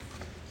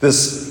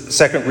This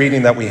second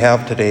reading that we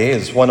have today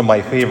is one of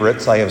my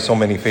favorites. I have so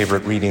many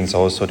favorite readings,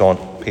 though, so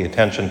don't pay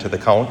attention to the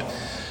count.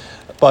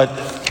 But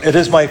it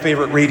is my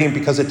favorite reading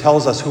because it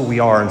tells us who we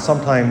are, and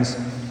sometimes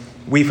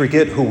we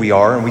forget who we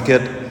are, and we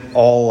get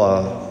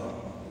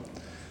all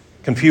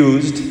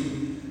confused.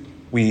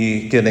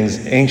 We get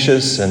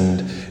anxious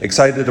and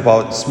excited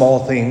about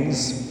small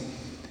things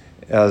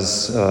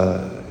as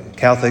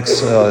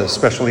Catholics,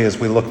 especially as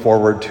we look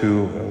forward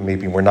to,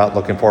 maybe we're not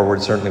looking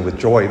forward, certainly with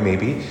joy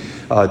maybe,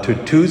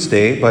 to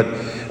Tuesday,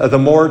 but the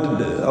more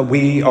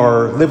we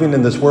are living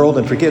in this world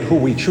and forget who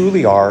we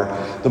truly are,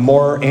 the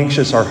more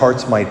anxious our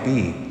hearts might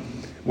be,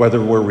 whether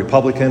we're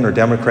Republican or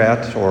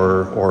Democrat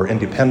or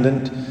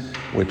independent,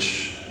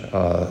 which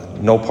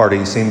no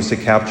party seems to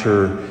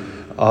capture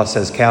us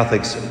as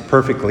Catholics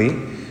perfectly.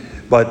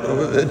 But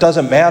it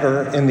doesn't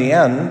matter in the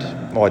end.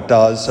 Well, it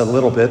does a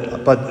little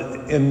bit,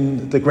 but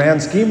in the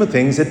grand scheme of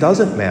things, it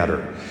doesn't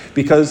matter.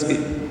 Because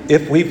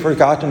if we've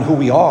forgotten who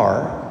we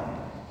are,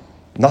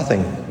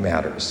 nothing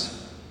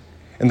matters.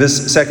 And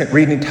this second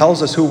reading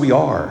tells us who we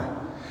are.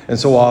 And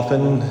so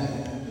often,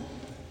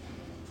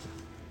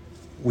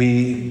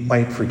 we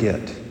might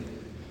forget.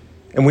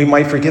 And we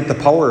might forget the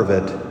power of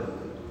it.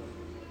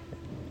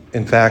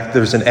 In fact,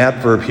 there's an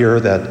adverb here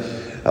that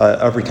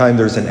every time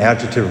there's an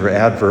adjective or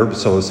adverb,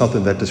 so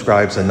something that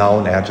describes a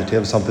noun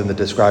adjective, something that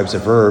describes a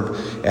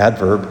verb,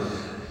 adverb,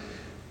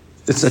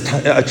 it's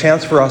a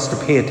chance for us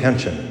to pay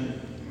attention.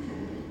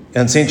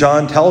 And St.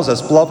 John tells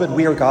us, beloved,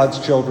 we are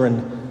God's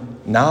children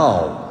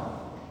now.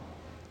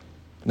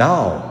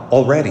 Now,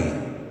 already.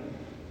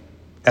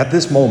 At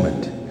this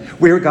moment.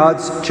 We are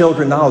God's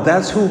children now.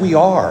 That's who we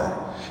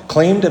are.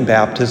 Claimed in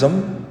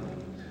baptism,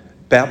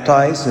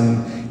 baptized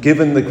and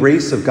given the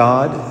grace of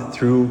God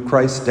through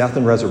Christ's death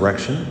and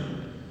resurrection,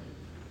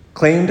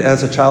 claimed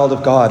as a child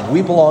of God.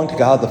 We belong to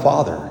God the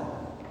Father.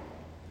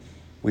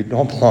 We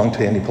don't belong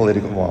to any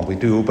political, well, we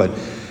do, but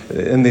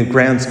in the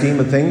grand scheme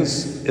of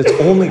things, it's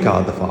only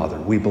God the Father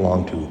we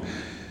belong to.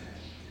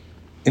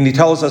 And he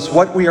tells us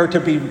what we are to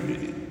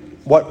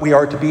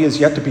be is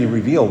yet to be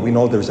revealed. We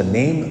know there's a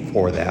name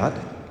for that,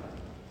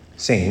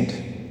 saint.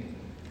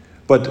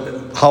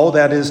 But how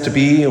that is to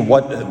be and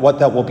what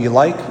that will be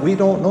like, we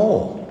don't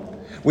know.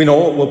 We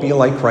know it will be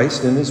like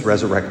Christ in his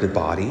resurrected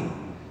body.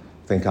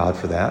 Thank God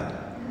for that.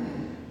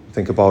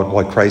 Think about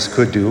what Christ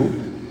could do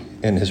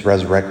in his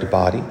resurrected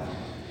body.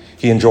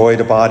 He enjoyed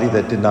a body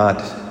that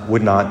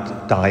would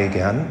not die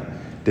again,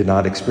 did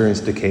not experience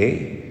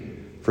decay.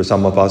 For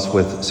some of us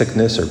with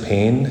sickness or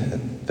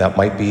pain, that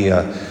might be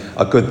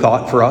a good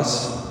thought for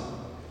us.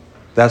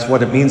 That's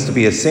what it means to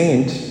be a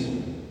saint.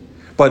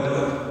 But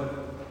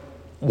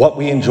what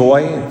we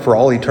enjoy for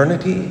all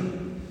eternity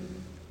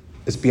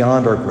is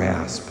beyond our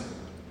grasp,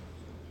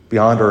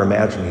 beyond our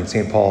imagining.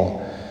 St.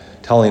 Paul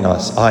telling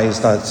us, eye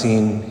has not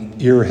seen,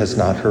 ear has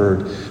not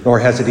heard, nor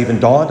has it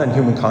even dawned on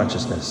human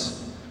consciousness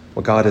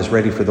what God is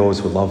ready for those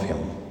who love him.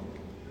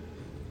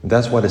 And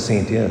that's what a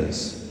saint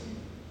is.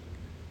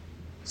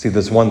 See,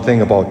 there's one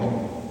thing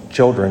about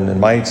children, in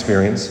my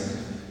experience,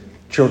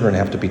 children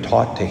have to be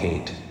taught to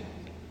hate.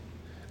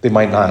 They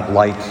might not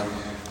like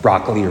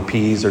broccoli or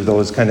peas or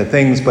those kind of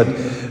things, but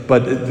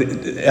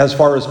as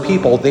far as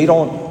people, they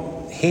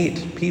don't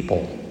hate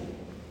people.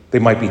 They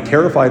might be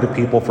terrified of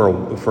people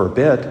for a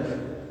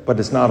bit, but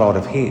it's not out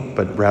of hate,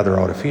 but rather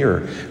out of fear.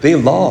 They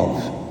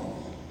love.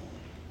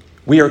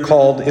 We are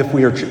called, if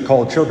we are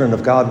called children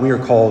of God, we are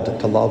called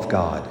to love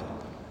God.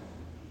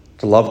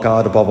 To love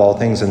God above all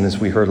things, and as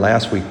we heard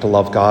last week, to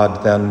love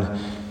God then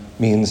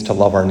means to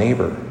love our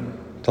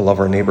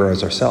neighbor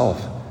as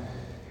ourselves.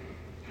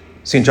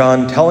 St.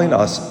 John telling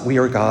us we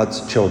are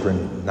God's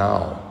children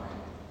now.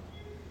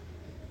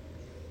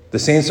 The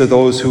saints are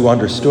those who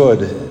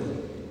understood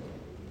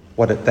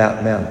what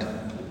that meant.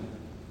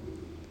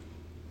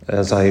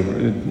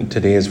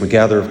 Today as we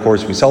gather, of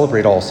course, we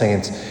celebrate all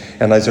saints,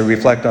 and as I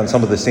reflect on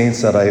some of the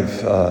saints that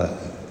I've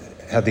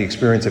had the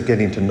experience of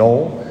getting to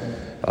know,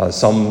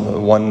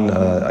 one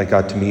I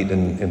got to meet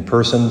in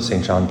person,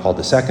 St. John Paul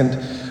II,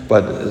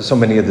 but so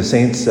many of the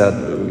saints that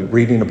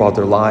reading about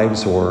their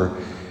lives or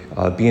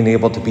being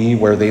able to be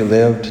where they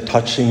lived,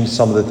 touching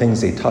some of the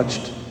things they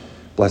touched,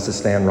 Blessed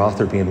Stan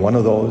Rother being one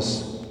of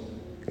those,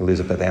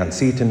 Elizabeth Ann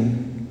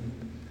Seton.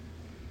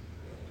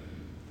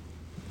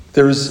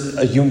 There's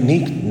a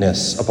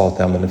uniqueness about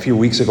them. And a few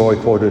weeks ago I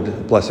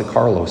quoted Blessed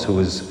Carlos, who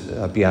was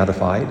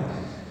beatified.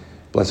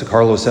 Blessed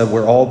Carlos said,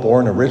 we're all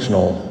born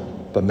original,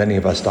 but many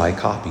of us die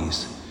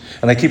copies.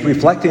 And I keep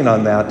reflecting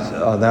on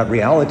that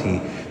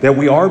reality, that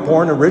we are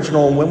born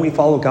original, and when we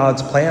follow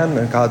God's plan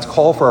and God's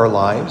call for our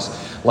lives,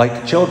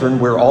 like children,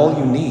 we're all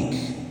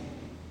unique.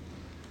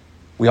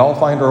 We all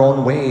find our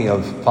own way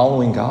of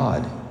following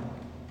God.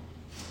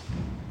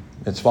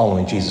 It's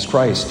following Jesus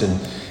Christ.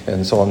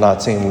 And so I'm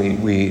not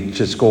saying we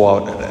just go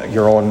out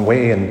your own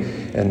way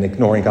and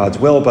ignoring God's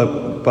will,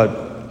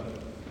 but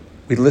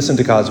we listen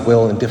to God's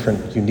will in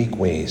different, unique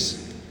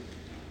ways.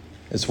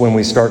 It's when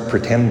we start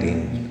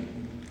pretending,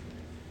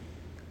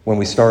 when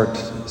we start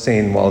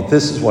saying, well,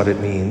 this is what it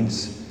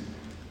means,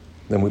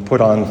 Then we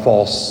put on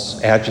false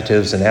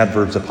adjectives and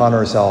adverbs upon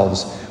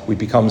ourselves. We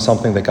become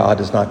something that God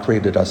has not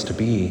created us to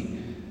be.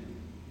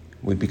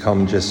 We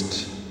become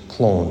just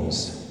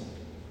clones.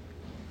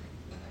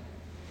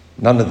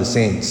 None of the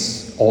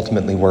saints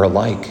ultimately were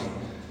alike.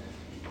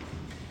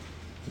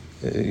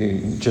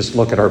 Just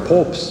look at our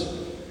popes,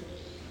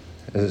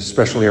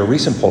 especially our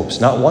recent popes.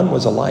 Not one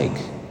was alike.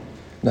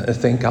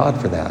 Thank God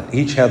for that.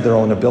 Each had their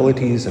own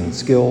abilities and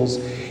skills.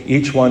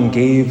 Each one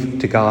gave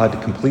to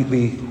God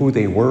completely who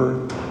they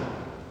were.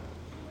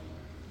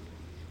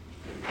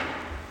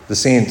 The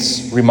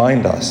saints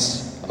remind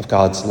us of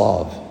God's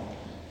love.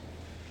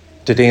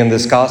 Today in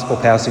this gospel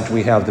passage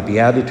we have the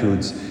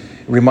Beatitudes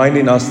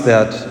reminding us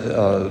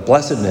that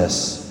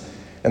blessedness,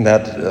 and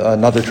that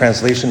another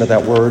translation of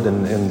that word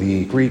in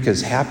the Greek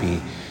is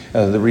happy.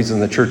 The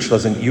reason the church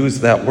doesn't use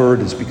that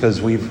word is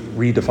because we've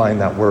redefined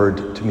that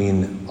word to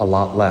mean a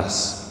lot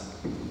less.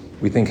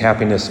 We think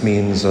happiness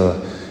means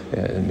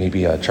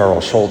maybe a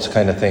Charles Schulz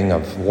kind of thing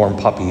of warm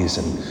puppies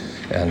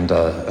and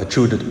a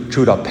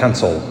chewed up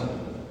pencil.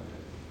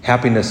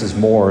 Happiness is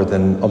more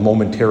than a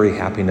momentary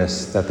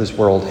happiness that this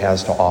world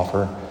has to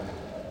offer.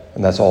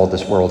 And that's all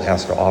this world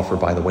has to offer,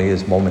 by the way,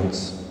 is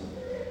moments.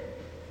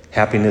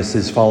 Happiness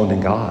is found in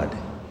God,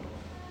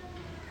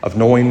 of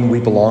knowing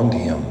we belong to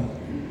Him,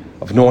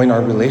 of knowing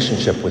our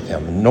relationship with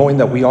Him, knowing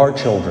that we are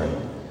children,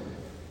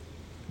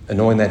 and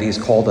knowing that He's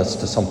called us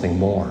to something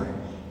more.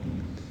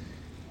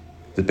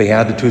 The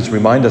Beatitudes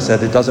remind us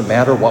that it doesn't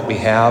matter what we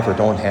have or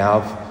don't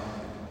have,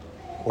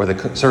 or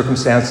the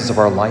circumstances of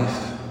our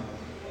life,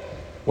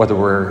 whether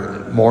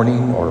we're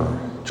mourning or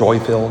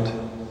joy-filled,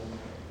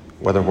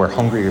 whether we're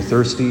hungry or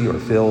thirsty or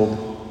filled.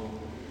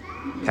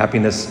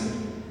 Happiness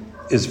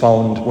is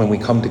found when we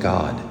come to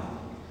God,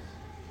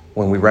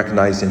 when we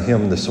recognize in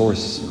Him the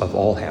source of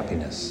all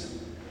happiness,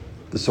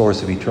 the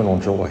source of eternal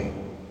joy.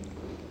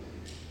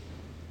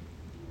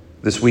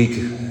 This week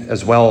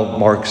as well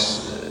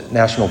marks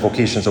National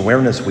Vocations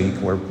Awareness Week.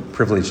 We're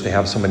privileged to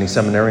have so many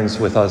seminarians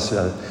with us,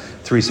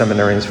 3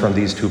 seminarians from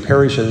these 2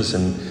 parishes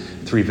and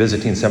 3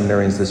 visiting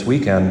seminarians this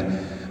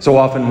weekend. So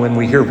often when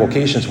we hear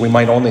vocations, we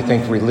might only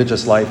think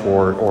religious life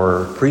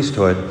or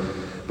priesthood,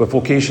 but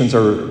vocations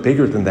are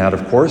bigger than that,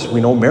 of course.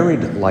 We know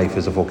married life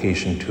is a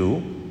vocation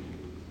too,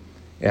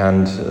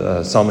 and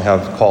some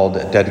have called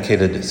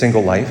dedicated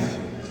single life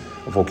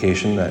a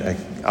vocation.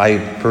 I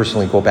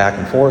personally go back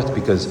and forth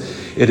because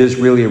it is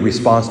really a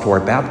response to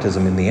our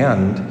baptism in the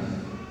end.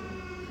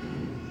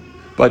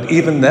 But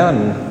even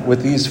then,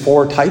 with these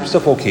 4 types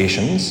of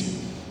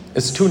vocations,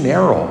 it's too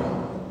narrow.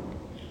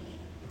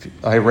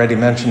 I already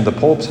mentioned the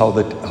popes, how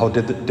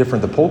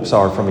different the popes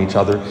are from each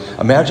other.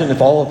 Imagine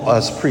if all of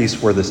us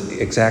priests were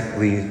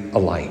exactly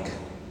alike.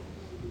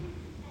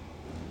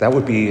 That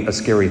would be a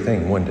scary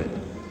thing, wouldn't it?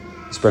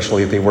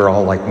 Especially if they were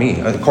all like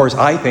me. Of course,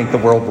 I think the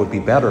world would be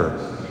better.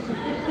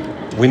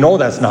 We know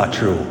that's not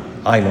true.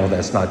 I know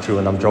that's not true,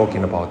 and I'm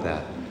joking about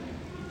that.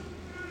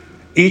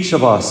 Each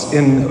of us,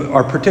 in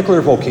our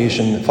particular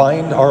vocation,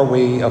 find our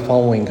way of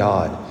following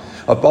God.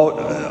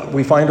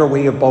 We find our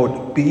way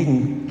about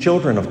being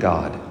children of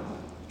God,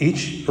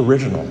 each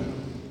original,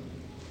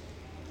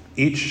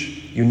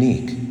 each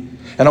unique.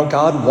 And how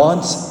God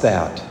wants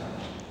that.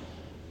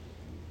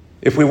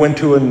 If we went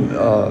to an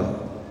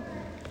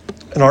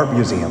art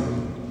museum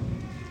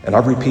and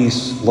every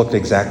piece looked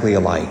exactly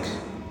alike,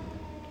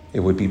 it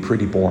would be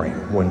pretty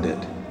boring, wouldn't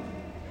it?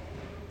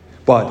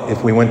 But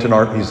if we went to an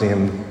art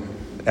museum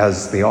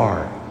as they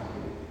are,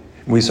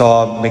 we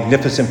saw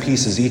magnificent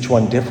pieces, each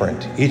one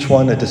different, each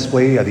one a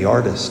display of the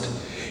artist,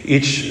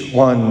 each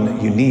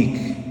one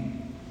unique,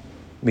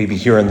 maybe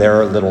here and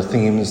there little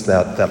themes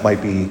that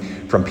might be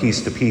from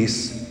piece to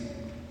piece,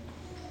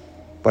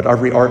 but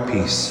every art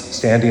piece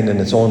standing in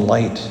its own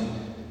light,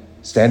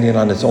 standing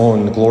on its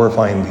own,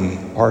 glorifying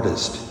the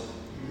artist.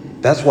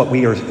 That's what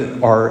we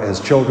are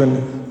as children,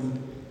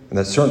 and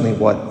that's certainly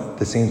what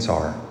the saints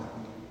are.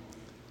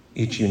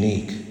 Each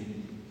unique,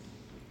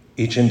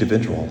 each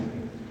individual,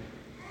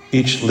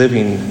 each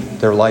living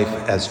their life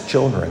as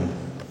children,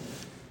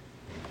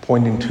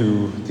 pointing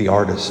to the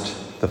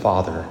artist, the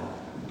Father,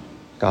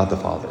 God the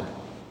Father.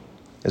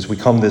 As we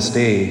come this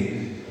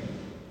day,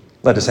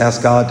 let us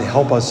ask God to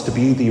help us to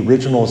be the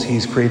originals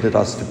He's created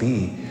us to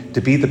be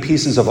the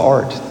pieces of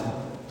art,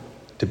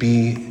 to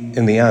be,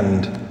 in the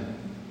end,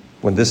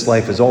 when this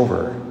life is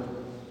over,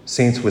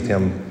 saints with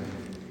Him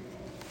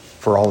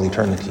for all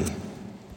eternity.